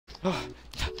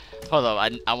Hold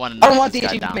up, I want to I don't knock want this the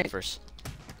guy down achievement. first.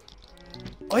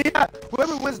 Oh yeah,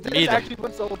 whoever wins this Either. actually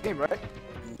wins the whole game, right?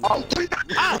 Oh,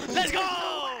 Let's go!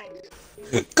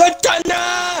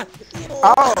 Katana!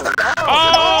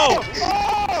 oh,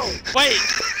 Wait,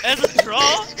 there's a draw?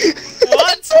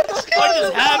 What? What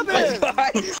just happened?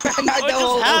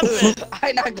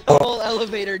 I knocked the whole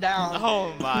elevator down.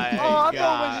 Oh my Oh, I thought when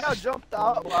god. y'all jumped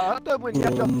out, I thought when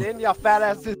y'all jumped in, y'all fat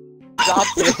asses dropped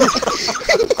it.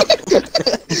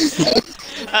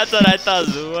 That's what I thought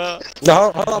as well.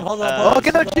 No, hold on. Oh,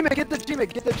 get the achievement, get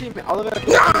the achievement. All of it.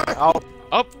 Oh,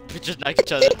 Oh, we just knocked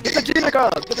each other. get the achievement, girl.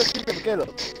 Get the achievement, Caleb.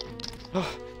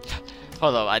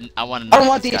 Hold up, I want to I don't knock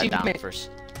want this the guy down achievement. first.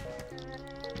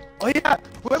 Oh yeah,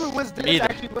 whoever wins this Either.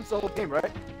 actually wins the whole game,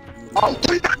 right? Oh,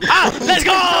 Let's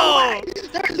go!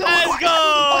 There's no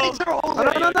Let's go!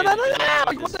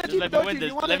 no. You want the achievement, don't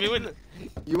you? Let me win.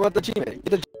 You want the achievement?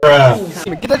 Get the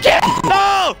achievement. Get the achievement.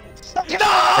 No!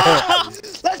 No!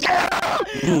 Let's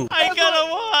go! I coulda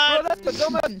Bro, won! that's the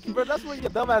dumbass. Bro, that's what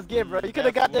your dumbass gave, bro. You could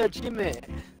have got the achievement.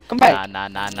 Come back. Nah.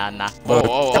 That's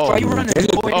why you running.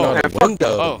 Oh.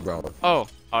 Window, bro. Oh,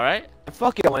 alright.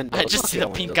 Fuck your window. I just see the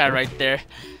pink guy right there.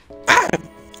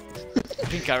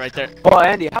 Pink guy right there. Oh,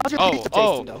 Andy, how's your Oh, pizza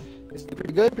oh. tasting, though? Is it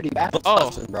pretty good? Pretty bad? Oh,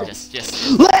 bro.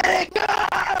 yes. Let it go!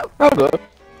 Oh, good.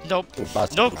 Nope.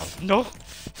 Nope. No.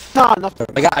 Nah, nothing.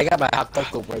 I got my hot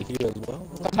cocoa right here as well.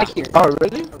 Come back here. Oh,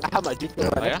 really? I have my pizza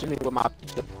right Oh, next to me with my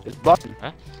pizza. It's busty.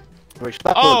 Huh?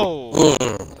 Respectful.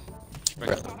 Oh!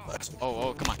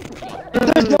 Oh. Come on.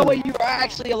 There's no way you are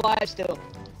actually alive still.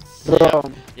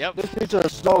 Bro, Yep. this pizza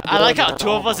is so good. I like how man. two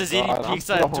of Oh us my is eating God, I'm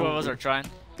pizza so and two of us hungry. are trying.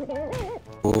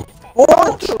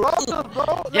 Oh, interrupted,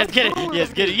 bro. Yes, That's get it. rude.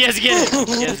 Yes, get it. Yes,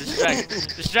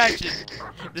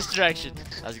 distraction.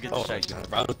 That was a good distraction.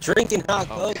 Bro, drinking hot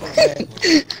cocoa, Oh. man.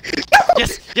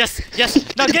 Yes.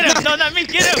 No, get him. No, not me.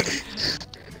 Get him.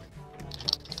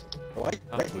 What?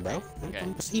 Right, bro. Okay.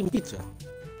 I'm just eating pizza.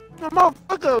 No,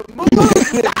 motherfucker, move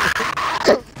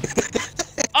on.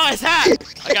 Oh, his hat.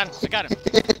 I got him.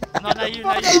 No, not you.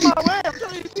 Fuck out of my way. I'm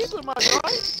trying to eat pizza, my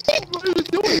guy. What are you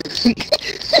doing?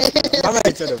 I'm not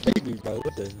trying to baby, bro.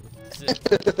 What the?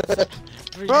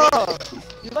 Bro,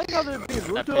 you like how they're being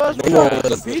rude to us? No, We no, got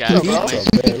it's pizza, pizza, bro.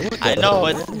 man. I know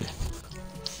it.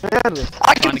 Man.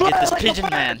 I Trying to get this pigeon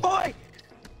man. Boy.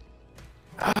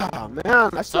 Ah, man,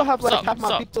 I still have like Sup, half my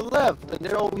sup. pizza left, and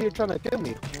they're over here trying to kill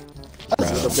me.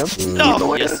 That's Bro. good of them.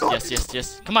 No. Yes. Come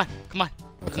on,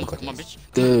 bitch.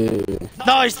 Dude.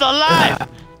 No, he's still alive.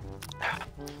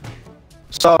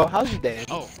 So, how's your day?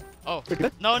 Oh. Pretty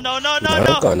good? No. I'm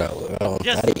going out.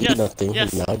 Yes. I didn't eat nothing.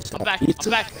 Yes. You know, I just I'm had back. pizza.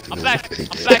 I'm back.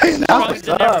 That's Strong what's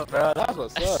than ever. up, bro. That's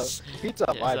what's up. Pizza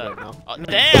Yes, vibe sir. right now. Oh,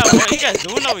 damn, what you guys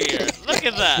doing over here? Look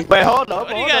at that. Wait, hold up.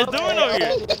 What are you guys doing over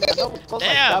here?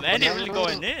 Damn, Andy really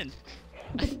going in.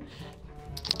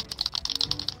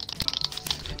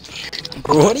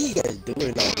 Bro, what are you guys doing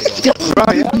out there?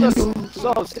 Bro, y'all look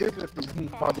so stupid from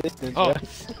far distance, Oh, bro.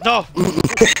 no.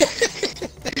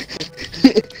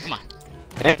 Come on.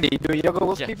 Andy, you doing yoga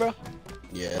with Yeah. me, bro?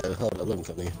 Yeah, hold on, let me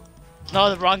come here. No,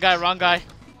 the wrong guy.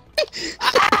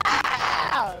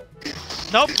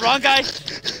 Nope, wrong guy.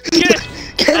 Get it.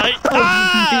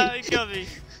 He killed me.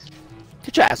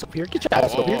 Get your ass up here. Get your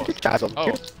ass up here. Get your ass up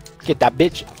here. Get that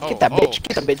bitch. Get that bitch.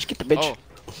 Get the bitch. Get the bitch. Oh,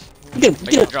 Get him,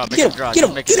 make it drop. Make it drop.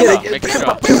 Make it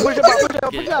drop. Push him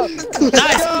up.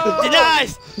 Nice.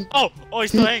 Nice. Oh, he's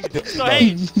still hanging. Let's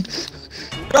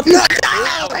Let's go.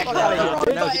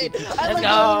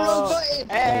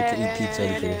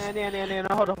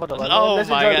 Hold on. Oh Let's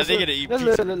my enjoy God, this. they're gonna eat Let's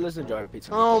pizza. let's enjoy the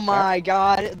pizza. Oh my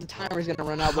god, the timer's gonna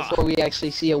run out before we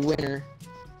actually see a winner.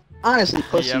 Honestly, Yeah,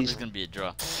 pussies. it's gonna be a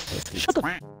draw. Shut the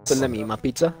f*** and let me eat my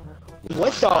pizza.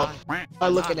 What the f am I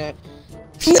looking at?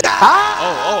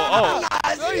 Oh.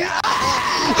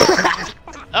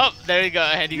 Oh, there you go.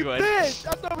 Andy won. Bitch,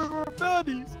 I thought we were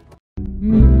buddies.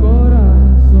 Mi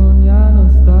corazón ya no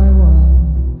está igual.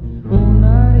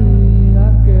 Una herida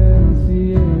que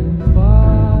sigue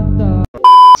fatal.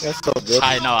 That's so good.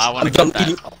 I know. I want to I'm get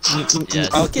that. Yes.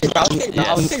 I was kidding, bro. I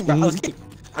was kidding, bro. No,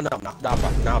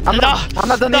 I'm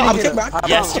not done I'm eating kidding, bro. it.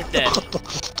 Yes, you're dead.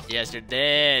 Yes, you're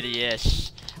dead.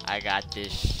 Yes. I got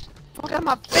this. Fuck out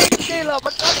my face, Caleb.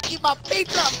 I'm trying to eat my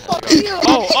pizza. Fuck you.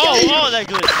 Oh, that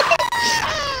good.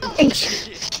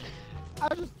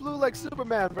 I just flew like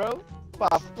Superman, bro.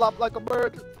 I flop like a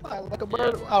bird. Fly like a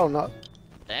bird. I don't know.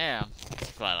 Damn.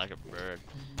 Fly like a bird.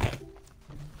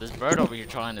 This bird over here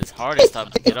trying his hardest time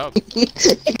to get up.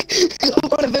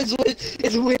 One of us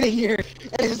is winning here,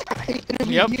 and it's gonna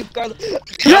be Yep. you, Carlos.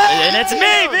 Yep, and it's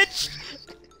me, bitch.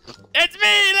 It's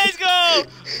me! Let's go!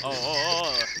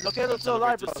 Oh. Okay, let's go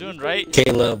live, bro. Soon, right?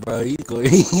 Caleb, bro, he's going.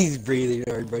 He's breathing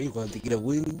hard, bro. He wants to get a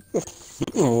win.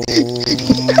 Oh.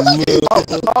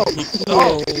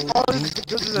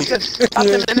 This is a good. Stop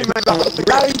the enemy, bro.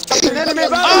 Stop the enemy,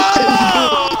 bro.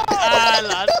 Oh! Ah,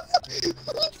 lad.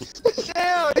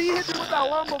 Damn, he hit me with that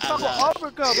wombo combo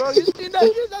uppercut, bro. You see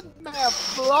that? That man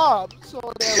flopped so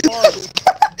damn hard.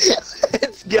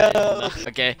 Let's go.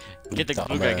 Okay, get the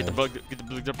blue guy, get the blue.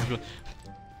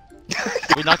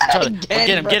 We knocked each other.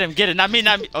 Get him. Not me.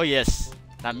 Oh yes,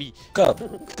 not me. Go.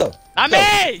 Not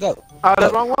me. Go. Oh, the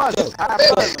wrong one.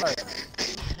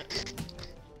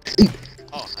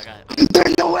 Oh, I got it.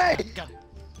 There's no way. Got it.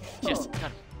 Yes, got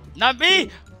him. Not me.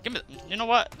 Give me. You know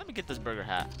what? Let me get this burger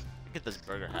hat. Get this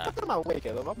burger hat. Get my way,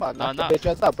 Caleb. I'm about to knock No. the bitch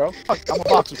ass up, bro. Fuck, I'm a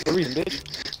boxer for a reason,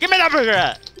 bitch. Give me that burger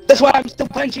hat. That's why I'm still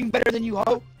punching better than you,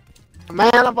 ho. Man,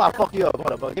 I'm about to fuck you up.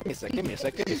 Hold up, bro. Give me a sec. Yeah,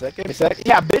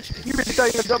 bitch. You really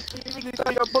thought you were gonna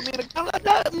put me in a gun like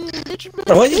that? Bitch,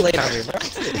 Bro, why you lay down here, bro?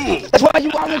 That's why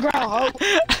you on the ground, ho.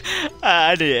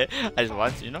 I did it. I just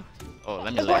want to, you know. Oh,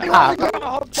 let me That's lay why you out. on the ground,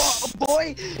 ho,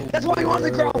 boy. That's why you on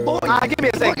the ground, boy. give me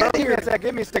a sec, bro.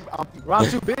 Give me a sec. Round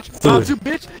two, bitch. Round two,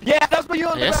 bitch. Yeah, that's what you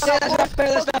on the Yes. ground. Yeah, that's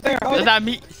not fair, ho. That's not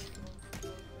me.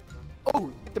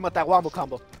 Oh, hit him with that wombo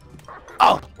combo.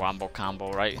 Wombo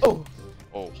combo, right? Oh.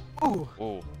 Oh.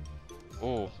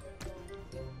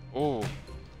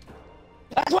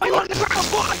 That's why you on the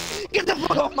ground, boy. Get the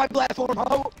fuck off my platform,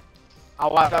 ho.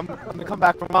 I'm gonna come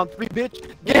back from round 3,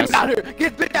 bitch. Get him down here. Get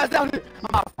his bitch ass down here.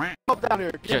 I'm up down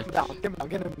here. Get him down.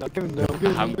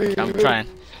 I'm trying.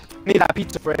 Need that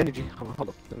pizza for energy. Hold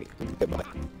on. Let me get my.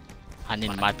 I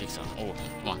need my pizza. Oh,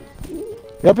 come on.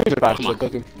 Your pizza back Come on.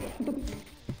 cooking.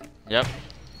 Yep.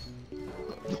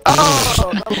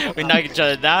 Oh, We knock each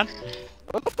other down.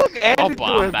 what the fuck, Andy Oh,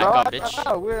 doing, back bro? up,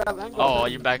 bitch. Weird ass angle. Oh,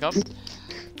 you back up?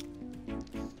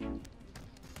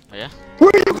 Oh yeah?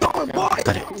 Where you going, boy?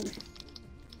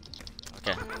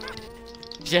 Okay.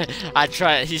 Yeah, I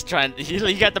try. He's trying.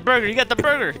 He got the burger. He got the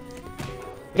burger.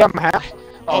 You got my hat?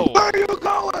 Oh. Where you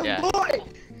going, Yeah. boy?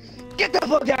 Get the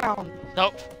fuck down.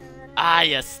 Nope. Ah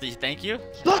yes. Thank you.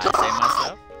 Look I saved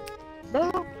myself. Bro,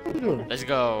 what are you doing? Let's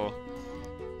go.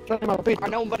 Show me my pizza.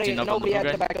 Nobody Do you know had about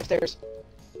to the back upstairs.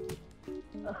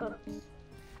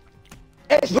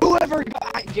 It's whoever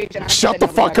got Jason. Shut the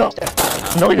fuck up.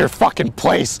 Know your fucking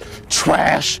place,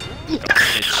 trash.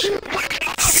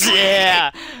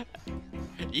 Yeah.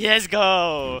 Yes,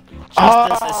 go.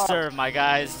 Justice is served, my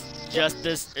guys.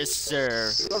 Justice is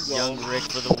served. Young Rick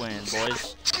for the win,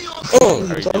 boys. How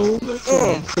you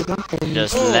doing?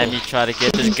 Just let me try to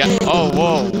get this guy. Oh,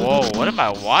 whoa. What am I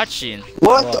watching?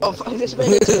 What the fuck? This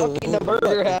man is fucking the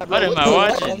burger hat, bro. What am I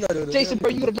watching? Jason, bro,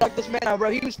 you gotta knock this man out, bro.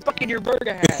 He was fucking your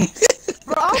burger hat.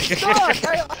 Bro, I'm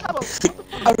stuck.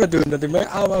 I'm not doing nothing, man.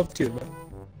 I'm up to it, man.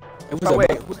 Oh, wait,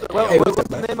 what's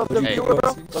the name of the Hey, viewer,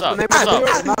 bro? what's up? What's up?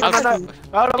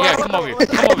 Yeah, come over here.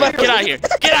 Get out here.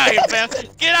 Get out here, fam.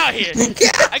 Get out here.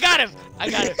 I got him.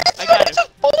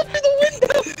 Open the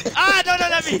window. Ah, no,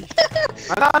 not me.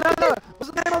 No.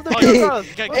 What's the name of the Oh, viewer, yeah. bro?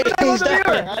 Okay, What's the name of the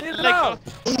viewer? I need to know.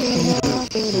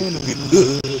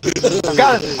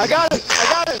 I got it.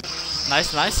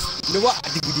 Nice. You know what? I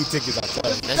think we need tickets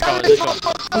outside. Let's go.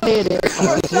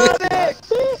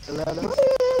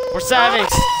 We're Savix.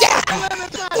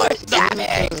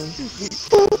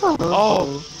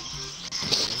 Oh.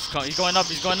 He's going up.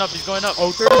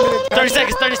 Oh, 30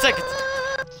 minutes. 30 seconds.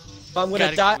 I'm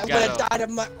gonna die. I'm gonna die of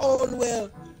my own will.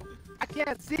 I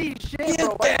can't see shit,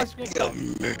 bro. Why my screen go?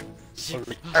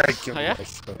 I killed Oh, yeah?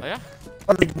 myself. Oh, yeah?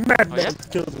 I think madmen Oh, yeah?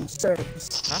 kill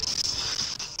themselves.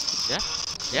 Yeah?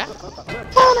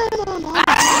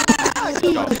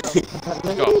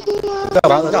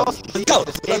 Let's go.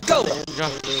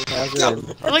 Let's go.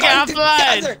 Look at I'm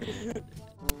flying.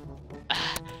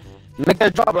 Make a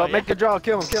draw, bro. Oh, yeah. Make a draw.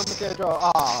 Kill him. Make a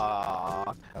draw.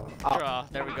 Ah. Draw.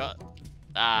 There we go.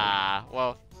 Ah,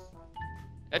 well.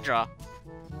 A draw.